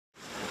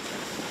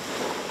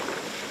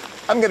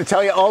I'm going to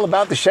tell you all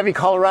about the Chevy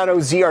Colorado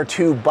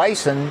ZR2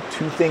 Bison.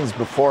 Two things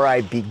before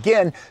I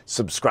begin.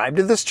 Subscribe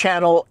to this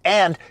channel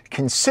and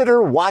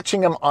consider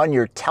watching them on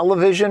your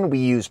television. We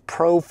use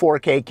Pro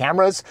 4K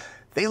cameras.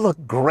 They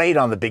look great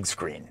on the big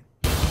screen.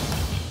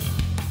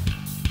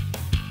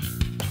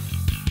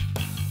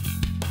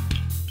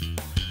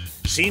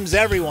 Seems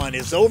everyone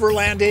is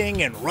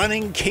overlanding and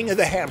running King of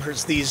the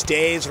Hammers these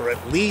days, or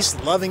at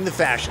least loving the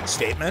fashion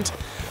statement.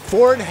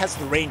 Ford has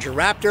the Ranger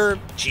Raptor,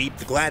 Jeep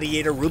the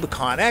Gladiator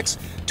Rubicon X,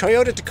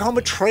 Toyota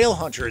Tacoma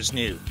Trailhunter is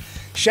new.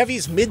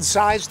 Chevy's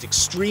mid-sized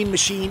extreme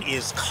machine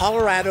is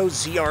Colorado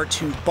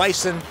ZR2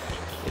 Bison.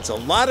 It's a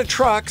lot of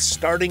trucks,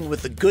 starting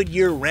with the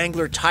Goodyear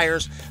Wrangler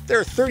tires.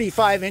 They're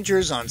 35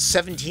 inches on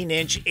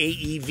 17-inch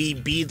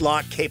AEV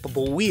beadlock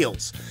capable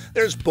wheels.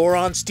 There's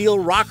boron steel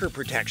rocker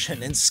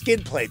protection and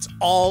skid plates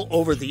all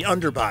over the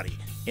underbody.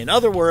 In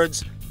other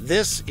words,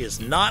 this is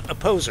not a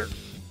poser.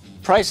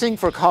 Pricing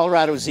for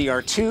Colorado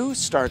ZR2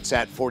 starts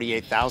at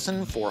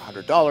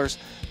 $48,400.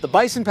 The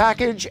Bison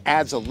package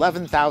adds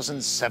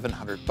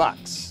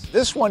 $11,700.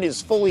 This one is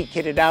fully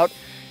kitted out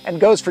and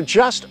goes for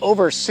just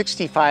over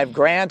 65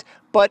 grand,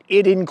 but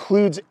it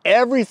includes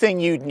everything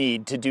you'd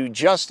need to do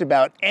just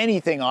about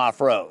anything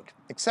off-road,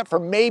 except for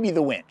maybe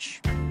the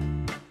winch.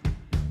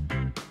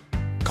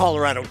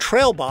 Colorado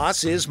Trail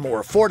Boss is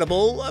more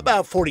affordable,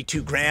 about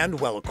 42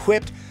 grand, well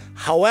equipped.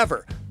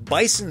 However,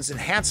 Bison's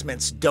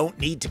enhancements don't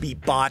need to be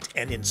bought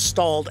and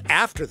installed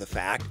after the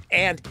fact,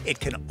 and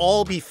it can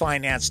all be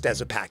financed as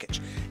a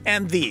package.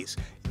 And these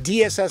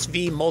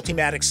DSSV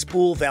Multimatic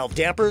spool valve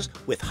dampers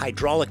with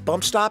hydraulic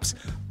bump stops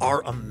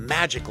are a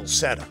magical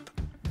setup.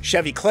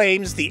 Chevy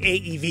claims the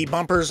AEV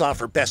bumpers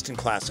offer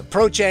best-in-class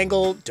approach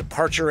angle,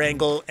 departure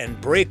angle, and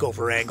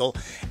breakover angle,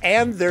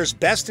 and there's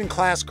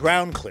best-in-class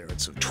ground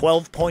clearance of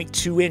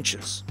 12.2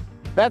 inches.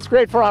 That's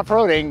great for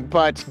off-roading,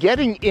 but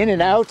getting in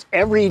and out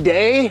every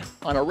day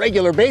on a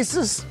regular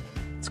basis,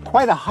 it's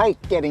quite a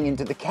hike getting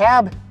into the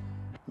cab.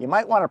 You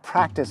might want to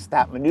practice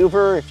that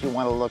maneuver if you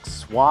want to look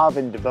suave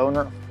and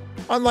debonair.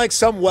 Unlike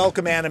some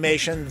welcome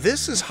animation,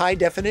 this is high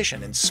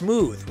definition and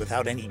smooth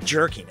without any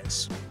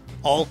jerkiness.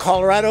 All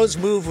Colorados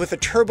move with a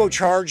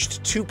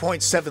turbocharged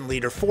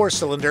 2.7-liter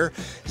four-cylinder.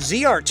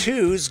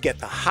 ZR2s get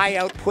the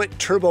high-output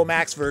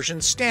TurboMax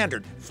version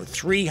standard for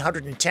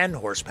 310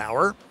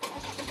 horsepower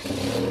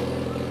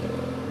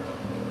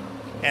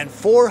and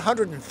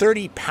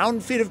 430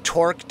 pound-feet of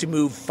torque to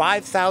move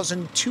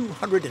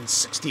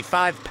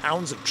 5,265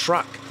 pounds of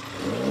truck.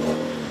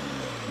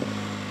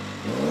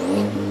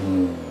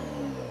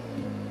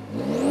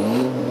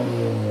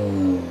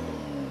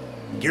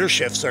 Gear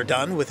shifts are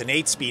done with an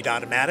 8-speed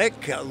automatic.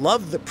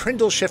 Love the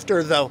Prindle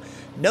shifter, though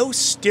no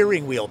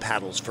steering wheel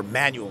paddles for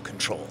manual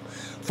control.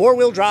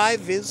 Four-wheel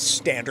drive is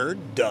standard,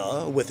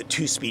 with a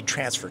 2-speed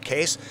transfer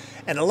case,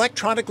 an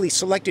electronically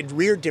selected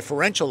rear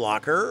differential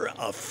locker,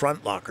 a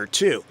front locker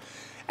too.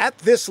 At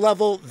this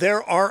level,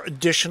 there are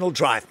additional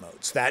drive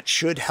modes that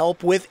should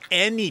help with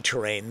any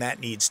terrain that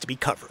needs to be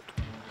covered.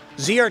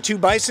 ZR2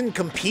 Bison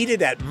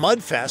competed at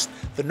Mudfest,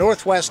 the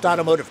Northwest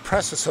Automotive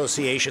Press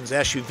Association's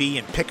SUV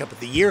and Pickup of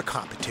the Year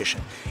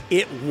competition.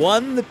 It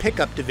won the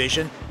pickup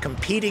division,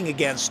 competing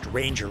against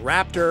Ranger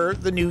Raptor,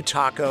 the new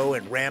Taco,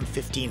 and Ram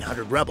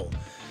 1500 Rebel.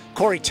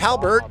 Cory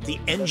Taulbert, the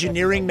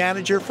engineering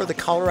manager for the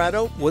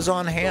Colorado, was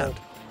on hand.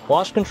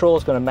 Launch control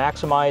is going to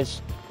maximize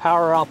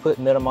power output,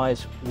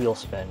 minimize wheel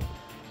spin.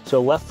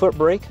 So left foot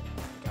brake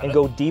and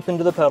go deep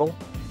into the pedal,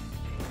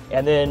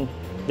 and then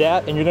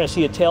that, and you're going to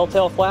see a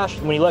telltale flash.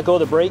 When you let go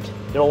of the brake,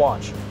 it'll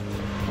launch.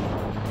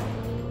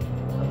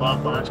 I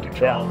love launch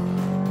control.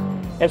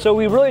 Yeah. And so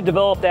we really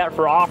developed that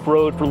for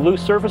off-road, for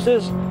loose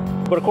surfaces,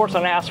 but of course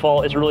on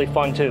asphalt it's really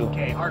fun too.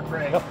 Okay, hard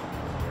brake. Yep.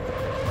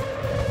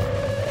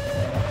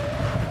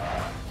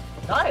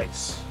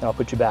 Nice. Now I'll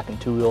put you back in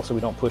two-wheel so we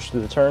don't push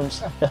through the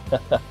turns.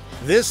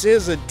 This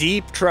is a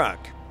deep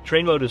truck.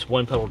 Train mode is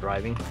one-pedal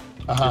driving.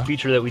 It's a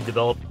feature that we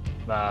developed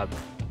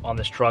on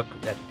this truck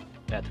at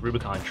the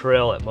Rubicon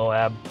Trail at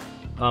Moab.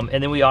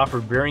 And then we offer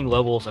varying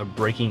levels of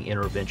braking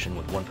intervention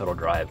with one pedal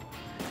drive.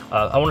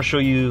 I want to show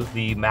you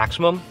the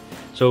maximum.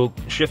 So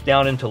shift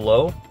down into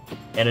low,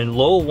 and in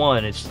low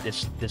 1 it's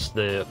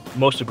the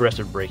most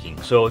aggressive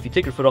braking. So if you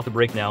take your foot off the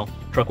brake now,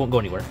 truck won't go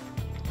anywhere.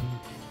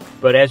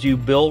 But as you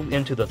build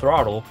into the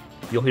throttle,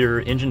 you'll hear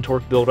engine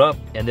torque build up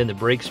and then the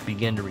brakes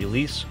begin to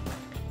release.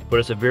 But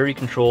it's a very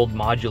controlled,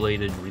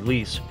 modulated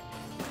release,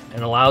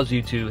 and allows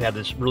you to have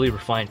this really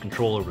refined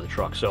control over the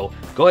truck. So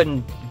go ahead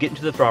and get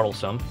into the throttle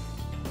some.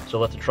 So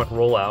let the truck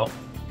roll out,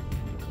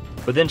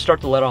 but then start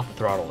to let off the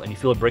throttle and you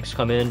feel the brakes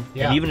come in.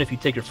 Yeah. And even if you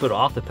take your foot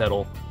off the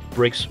pedal,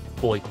 brakes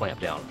fully clamp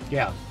down.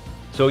 Yeah.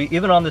 So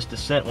even on this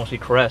descent, once we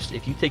crest,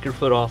 if you take your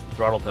foot off the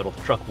throttle pedal,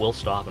 the truck will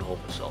stop and hold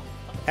itself.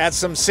 At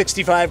some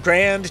 65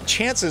 grand,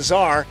 chances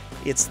are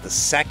it's the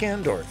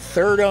second or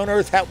third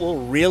owner that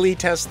will really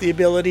test the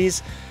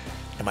abilities.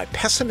 Am I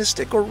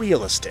pessimistic or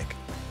realistic?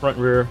 Front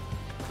rear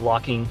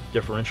locking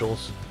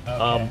differentials.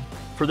 Okay.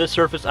 For this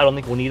surface, I don't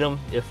think we'll need them.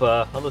 If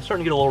although it's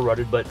starting to get a little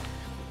rutted, but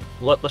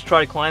let's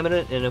try climbing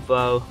it, and if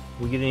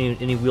we get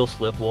any wheel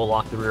slip, we'll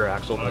lock the rear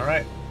axle. All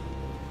right.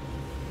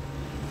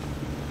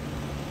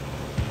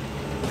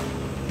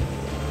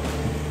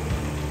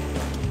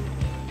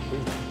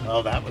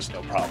 Oh, that was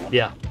no problem.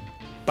 Yeah.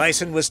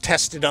 Bison was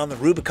tested on the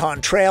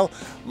Rubicon Trail.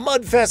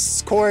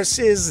 Mudfest's course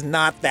is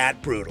not that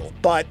brutal,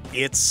 but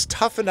it's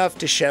tough enough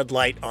to shed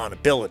light on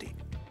ability.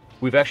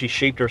 We've actually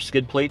shaped our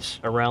skid plates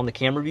around the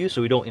camera view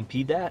so we don't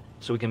impede that,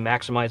 so we can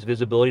maximize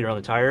visibility around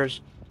the tires.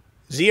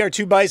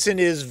 ZR2 Bison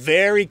is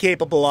very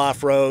capable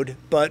off-road,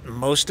 but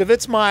most of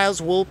its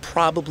miles will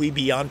probably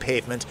be on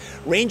pavement.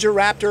 Ranger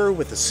Raptor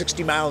with a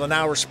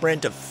 60-mile-an-hour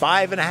sprint of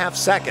 5.5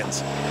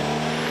 seconds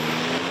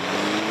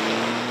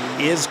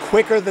is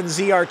quicker than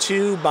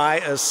ZR2 by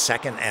 1.5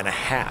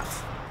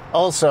 seconds.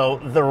 Also,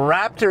 the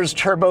Raptor's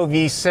Turbo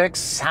V6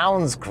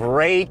 sounds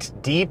great,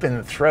 deep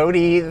and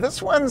throaty.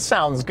 This one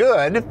sounds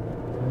good,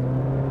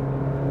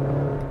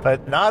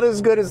 but not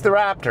as good as the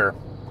Raptor.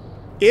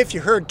 If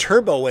you heard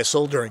turbo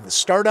whistle during the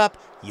startup,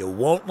 you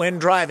won't when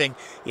driving.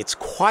 It's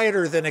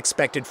quieter than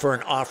expected for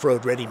an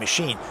off-road ready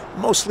machine,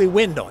 mostly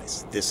wind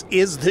noise. This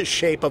is the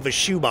shape of a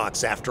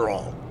shoebox after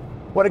all.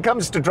 When it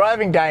comes to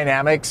driving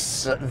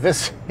dynamics,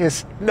 this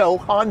is no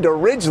Honda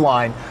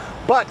Ridgeline,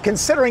 but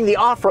considering the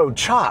off-road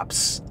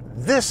chops,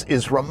 this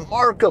is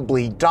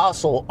remarkably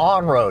docile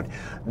on-road.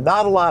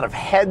 Not a lot of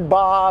head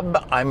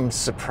bob. I'm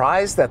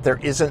surprised that there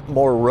isn't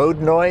more road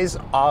noise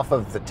off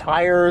of the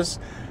tires.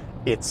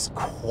 It's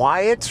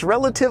quiet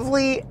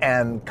relatively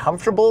and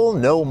comfortable,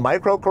 no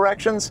micro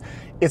corrections.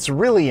 It's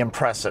really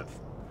impressive.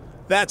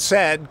 That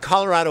said,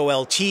 Colorado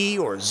LT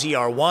or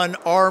ZR1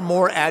 are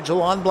more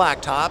agile on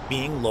blacktop,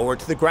 being lower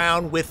to the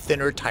ground with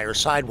thinner tire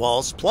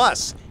sidewalls,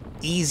 plus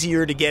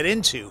easier to get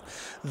into.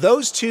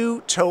 Those two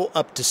tow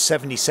up to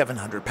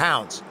 7,700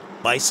 pounds.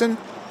 Bison,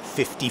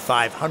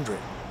 5,500.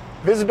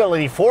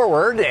 Visibility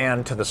forward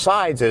and to the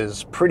sides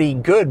is pretty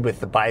good with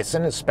the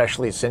Bison,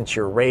 especially since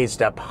you're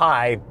raised up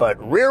high,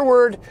 but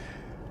rearward,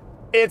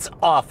 it's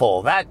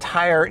awful. That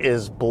tire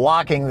is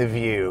blocking the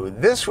view.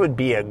 This would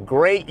be a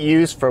great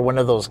use for one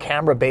of those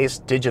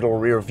camera-based digital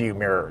rear view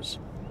mirrors.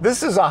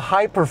 This is a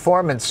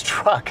high-performance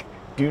truck.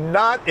 Do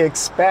not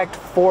expect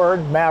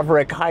Ford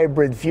Maverick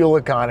hybrid fuel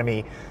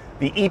economy.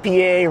 The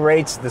EPA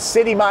rates the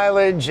city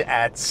mileage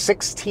at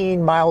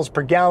 16 miles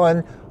per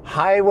gallon,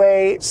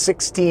 highway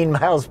 16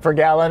 miles per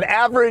gallon,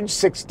 average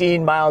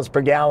 16 miles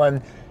per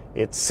gallon.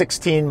 It's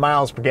 16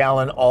 miles per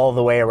gallon all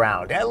the way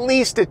around. At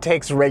least it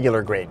takes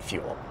regular grade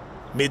fuel.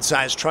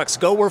 Mid-sized trucks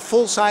go where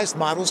full-sized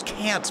models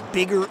can't.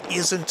 Bigger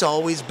isn't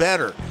always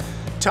better.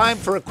 Time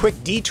for a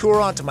quick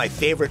detour onto my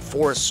favorite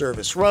Forest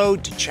Service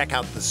road to check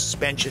out the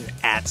suspension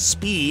at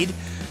speed.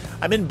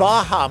 I'm in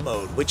Baja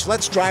mode, which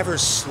lets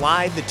drivers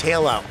slide the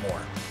tail out more.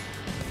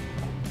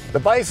 The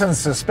Bison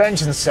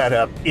suspension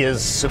setup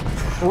is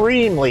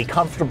supremely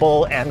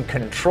comfortable and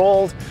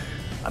controlled.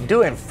 I'm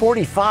doing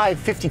 45,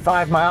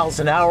 55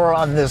 miles an hour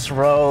on this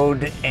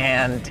road,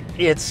 and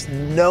it's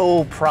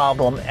no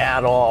problem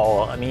at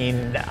all. I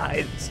mean,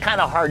 it's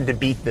kind of hard to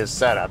beat this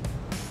setup.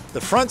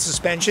 The front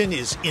suspension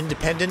is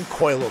independent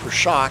coilover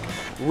shock.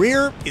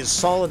 Rear is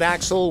solid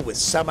axle with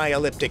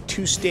semi-elliptic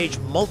two-stage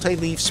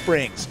multi-leaf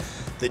springs.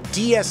 The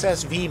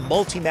DSSV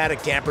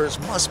Multimatic dampers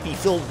must be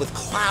filled with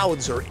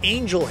clouds or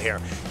angel hair.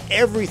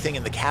 Everything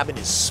in the cabin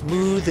is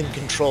smooth and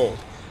controlled.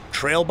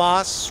 Trail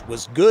Boss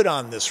was good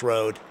on this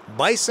road.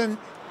 Bison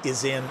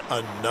is in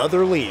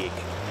another league.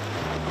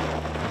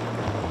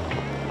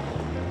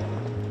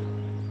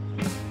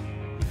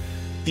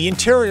 The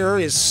interior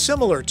is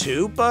similar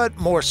to, but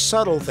more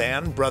subtle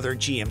than, brother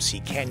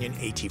GMC Canyon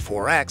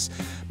AT4X.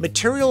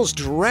 Materials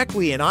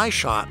directly in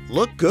eyeshot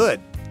look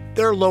good.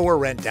 They're lower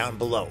rent down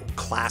below,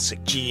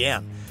 classic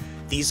GM.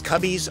 These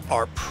cubbies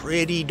are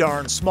pretty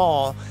darn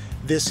small.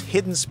 This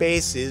hidden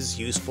space is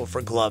useful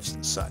for gloves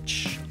and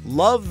such.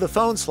 Love the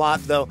phone slot,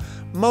 though.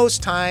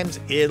 Most times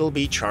it'll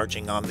be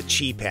charging on the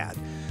keypad.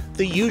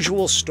 The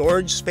usual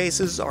storage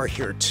spaces are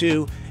here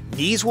too.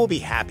 Knees will be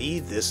happy,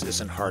 this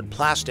isn't hard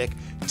plastic.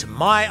 To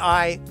my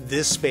eye,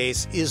 this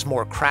space is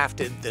more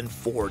crafted than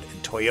Ford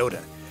and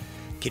Toyota.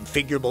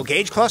 Configurable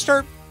gauge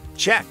cluster?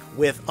 Check,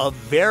 with a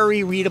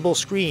very readable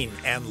screen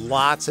and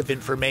lots of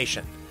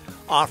information.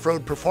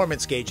 Off-road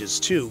performance gauges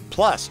too,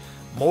 plus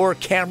more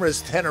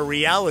cameras than a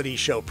reality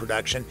show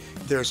production.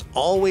 There's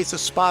always a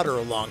spotter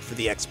along for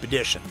the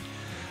expedition.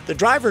 The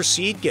driver's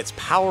seat gets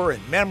power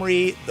and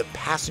memory, the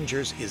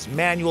passenger's is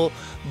manual.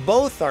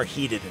 Both are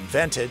heated and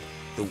vented.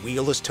 The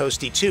wheel is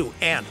toasty too,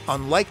 and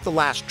unlike the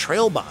last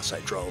Trail Boss I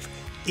drove,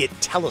 it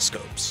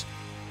telescopes.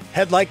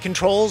 Headlight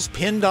controls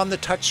pinned on the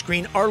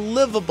touchscreen are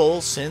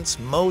livable since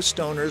most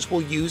owners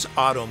will use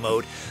auto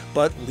mode,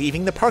 but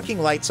leaving the parking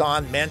lights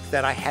on meant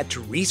that I had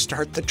to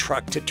restart the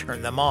truck to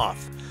turn them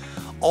off.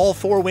 All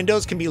four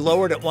windows can be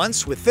lowered at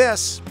once with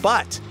this,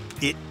 but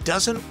it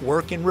doesn't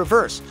work in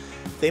reverse.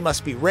 They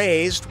must be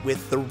raised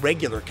with the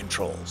regular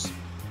controls.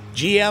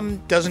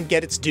 GM doesn't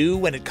get its due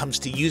when it comes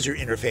to user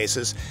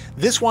interfaces.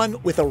 This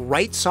one with a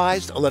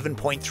right-sized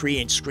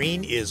 11.3-inch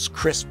screen is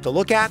crisp to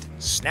look at,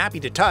 snappy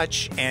to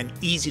touch, and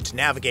easy to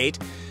navigate.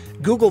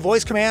 Google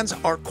voice commands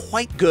are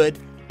quite good.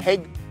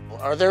 Hey,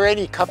 are there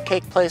any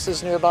cupcake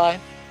places nearby?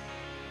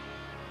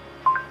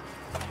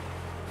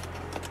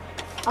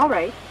 All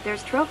right,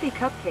 there's trophy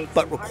cupcakes.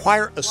 but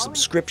require a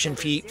subscription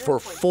fee for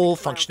full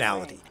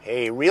functionality.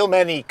 Hey, real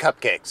men eat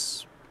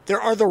cupcakes. There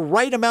are the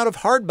right amount of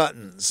hard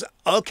buttons.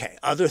 Okay,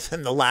 other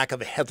than the lack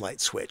of a headlight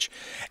switch.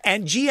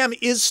 And GM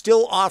is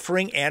still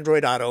offering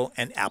Android Auto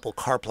and Apple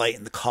CarPlay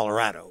in the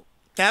Colorado,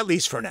 at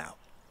least for now.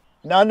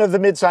 None of the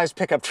midsize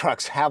pickup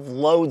trucks have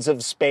loads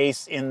of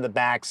space in the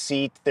back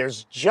seat.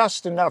 There's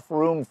just enough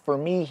room for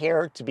me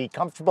here to be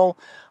comfortable.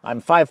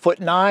 I'm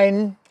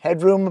 5'9",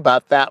 headroom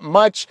about that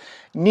much.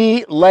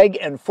 Knee, leg,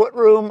 and foot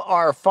room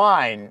are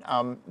fine.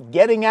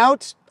 Getting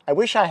out, I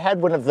wish I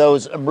had one of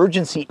those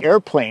emergency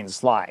airplane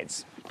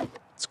slides.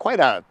 It's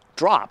quite a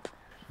drop.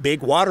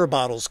 Big water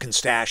bottles can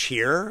stash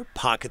here,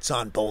 pockets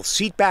on both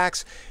seat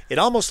backs. It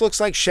almost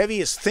looks like Chevy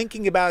is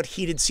thinking about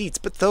heated seats,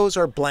 but those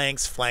are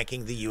blanks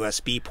flanking the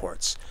USB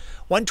ports.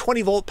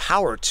 120-volt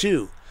power,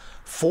 too.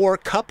 4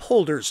 cup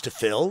holders to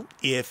fill,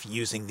 if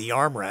using the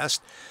armrest.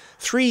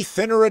 3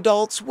 thinner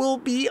adults will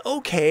be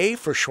okay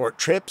for short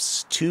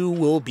trips. 2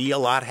 will be a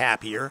lot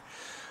happier.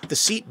 The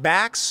seat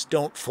backs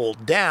don't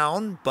fold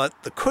down, but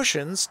the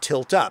cushions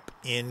tilt up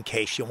in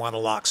case you want to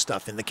lock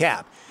stuff in the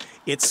cab.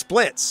 It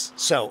splits,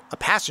 so a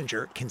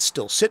passenger can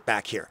still sit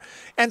back here,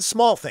 and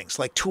small things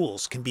like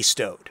tools can be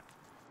stowed.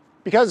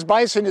 Because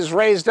Bison is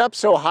raised up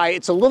so high,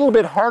 it's a little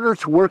bit harder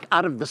to work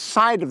out of the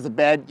side of the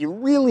bed. You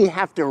really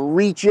have to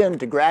reach in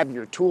to grab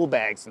your tool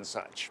bags and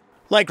such.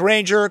 Like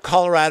Ranger,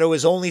 Colorado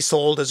is only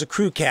sold as a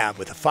crew cab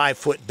with a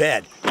 5-foot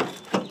bed.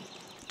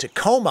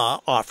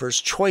 Tacoma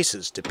offers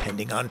choices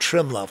depending on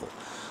trim level.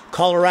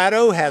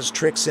 Colorado has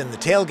tricks in the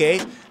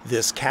tailgate.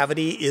 This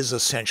cavity is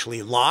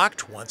essentially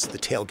locked once the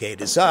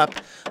tailgate is up.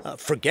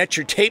 Forget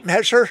your tape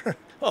measure?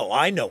 Oh,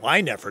 I know,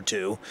 I never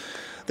do.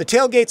 The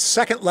tailgate's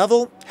second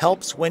level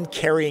helps when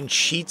carrying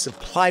sheets of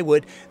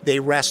plywood. They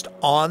rest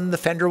on the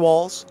fender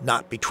walls,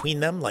 not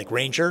between them like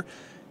Ranger.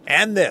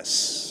 And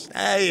this,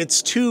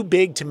 it's too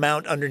big to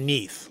mount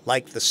underneath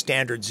like the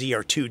standard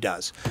ZR2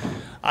 does.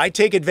 I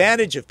take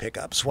advantage of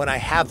pickups when I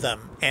have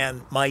them,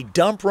 and my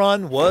dump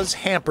run was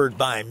hampered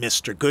by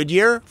Mr.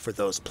 Goodyear, for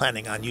those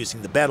planning on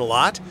using the bed a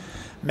lot.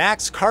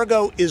 Max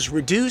cargo is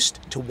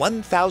reduced to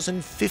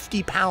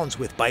 1,050 pounds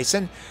with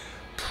Bison.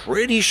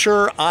 Pretty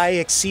sure I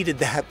exceeded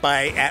that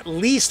by at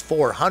least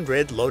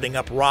 400 loading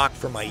up rock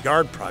for my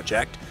yard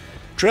project.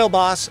 Trail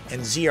Boss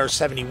and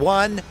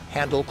ZR71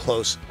 handle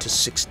close to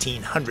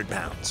 1,600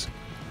 pounds.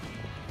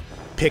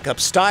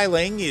 Pickup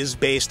styling is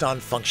based on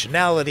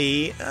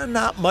functionality.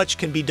 Not much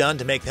can be done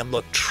to make them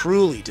look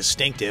truly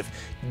distinctive.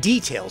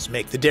 Details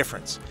make the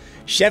difference.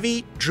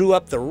 Chevy drew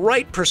up the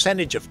right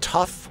percentage of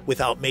tough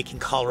without making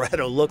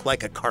Colorado look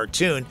like a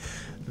cartoon.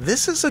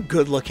 This is a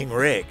good-looking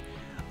rig.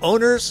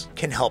 Owners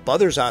can help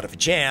others out of a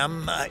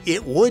jam.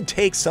 It would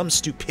take some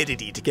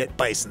stupidity to get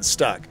Bison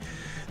stuck.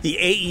 The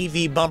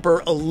AEV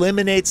bumper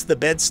eliminates the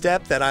bed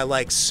step that I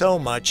like so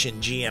much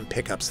in GM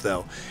pickups,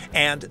 though.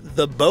 And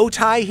the bow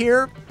tie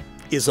here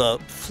is a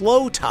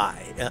flow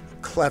tie.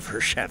 Clever,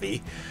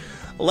 Chevy.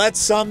 Let's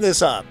sum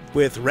this up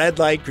with red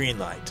light, green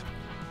light.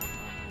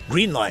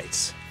 Green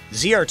lights.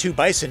 ZR2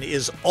 Bison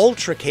is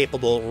ultra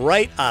capable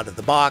right out of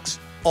the box.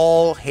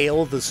 All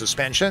hail the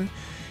suspension.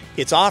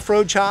 Its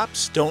off-road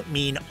chops don't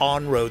mean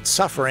on-road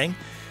suffering.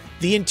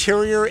 The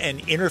interior and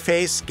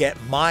interface get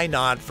my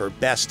nod for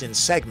best in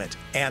segment,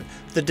 and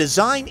the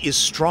design is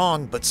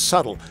strong but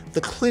subtle,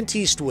 the Clint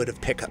Eastwood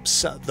of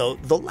pickups, though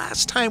the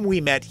last time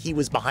we met he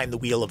was behind the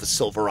wheel of a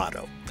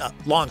Silverado.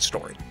 Long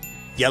story.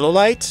 Yellow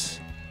light?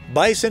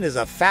 Bison is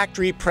a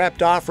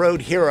factory-prepped off-road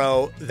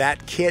hero.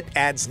 That kit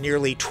adds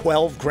nearly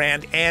 12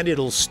 grand and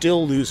it'll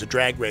still lose a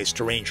drag race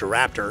to Ranger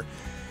Raptor.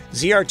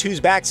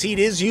 ZR2's backseat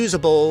is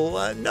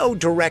usable. No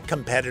direct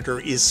competitor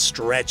is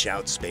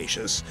stretch-out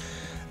spacious.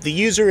 The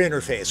user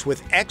interface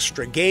with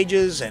extra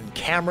gauges and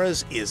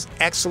cameras is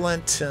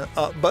excellent,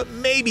 but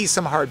maybe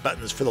some hard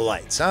buttons for the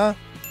lights, huh?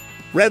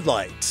 Red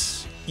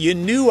lights. You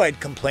knew I'd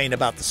complain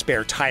about the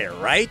spare tire,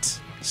 right?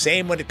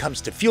 Same when it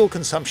comes to fuel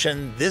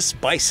consumption. This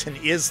Bison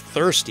is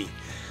thirsty.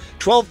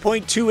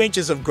 12.2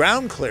 inches of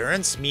ground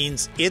clearance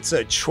means it's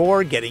a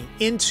chore getting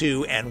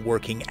into and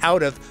working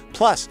out of.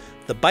 Plus,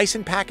 the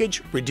Bison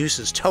package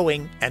reduces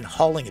towing and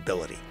hauling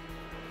ability.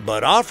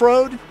 But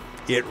off-road?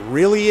 It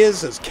really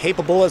is as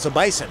capable as a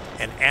Bison,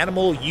 an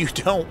animal you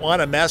don't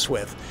want to mess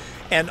with.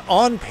 And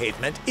on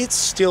pavement, it's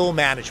still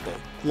manageable.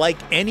 Like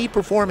any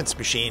performance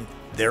machine,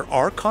 there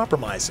are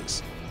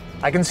compromises.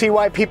 I can see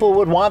why people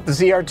would want the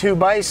ZR2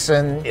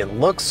 Bison. It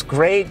looks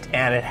great,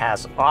 and it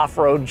has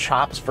off-road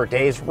chops for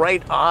days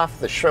right off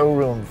the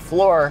showroom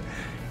floor.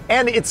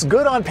 And it's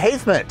good on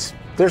pavement.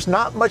 There's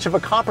not much of a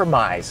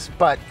compromise,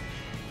 but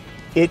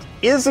it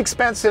is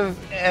expensive,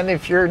 and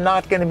if you're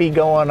not going to be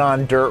going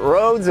on dirt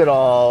roads at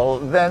all,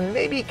 then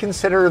maybe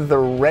consider the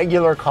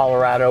regular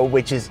Colorado,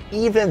 which is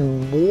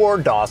even more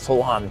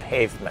docile on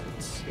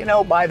pavements. You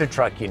know, buy the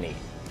truck you need.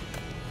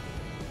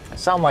 I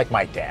sound like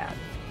my dad.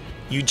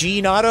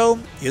 Eugene Otto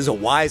is a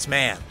wise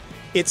man.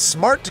 It's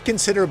smart to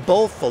consider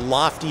both the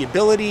lofty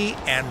ability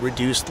and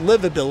reduced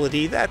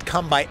livability that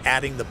come by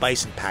adding the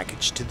Bison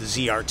package to the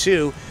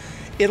ZR2.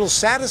 It'll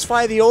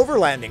satisfy the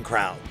overlanding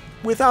crowd.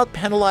 without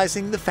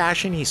penalizing the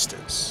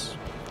fashionistas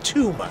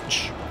too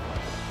much.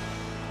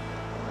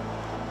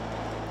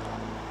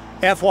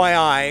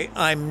 FYI,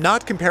 I'm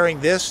not comparing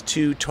this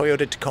to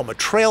Toyota Tacoma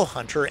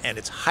Trailhunter and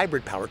its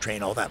hybrid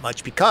powertrain all that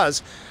much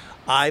because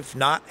I've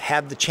not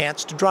had the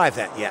chance to drive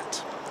that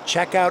yet.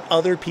 Check out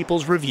other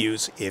people's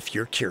reviews if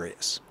you're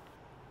curious.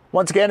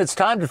 Once again, it's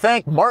time to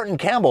thank Martin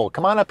Campbell.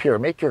 Come on up here,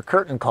 make your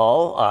curtain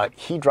call.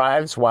 He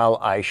drives while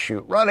I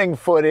shoot running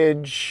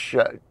footage.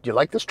 Do you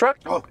like this truck?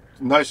 Oh,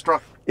 nice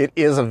truck. It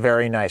is a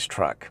very nice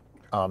truck.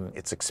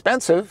 It's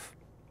expensive,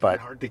 but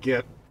hard to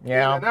get in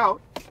yeah. and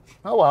out.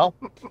 Oh well.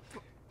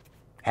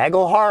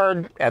 Haggle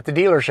hard at the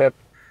dealership.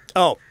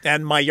 Oh,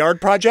 and my yard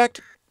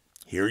project?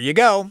 Here you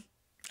go.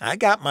 I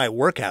got my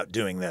workout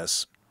doing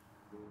this.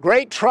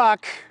 Great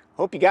truck.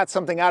 Hope you got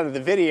something out of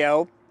the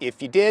video.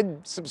 If you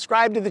did,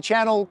 subscribe to the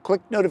channel,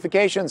 click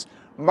notifications.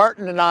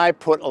 Martin and I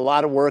put a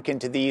lot of work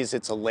into these.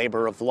 It's a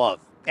labor of love.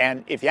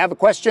 And if you have a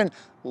question,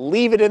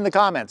 leave it in the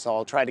comments.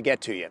 I'll try to get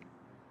to you.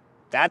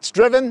 That's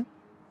Driven.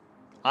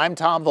 I'm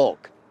Tom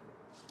Volk.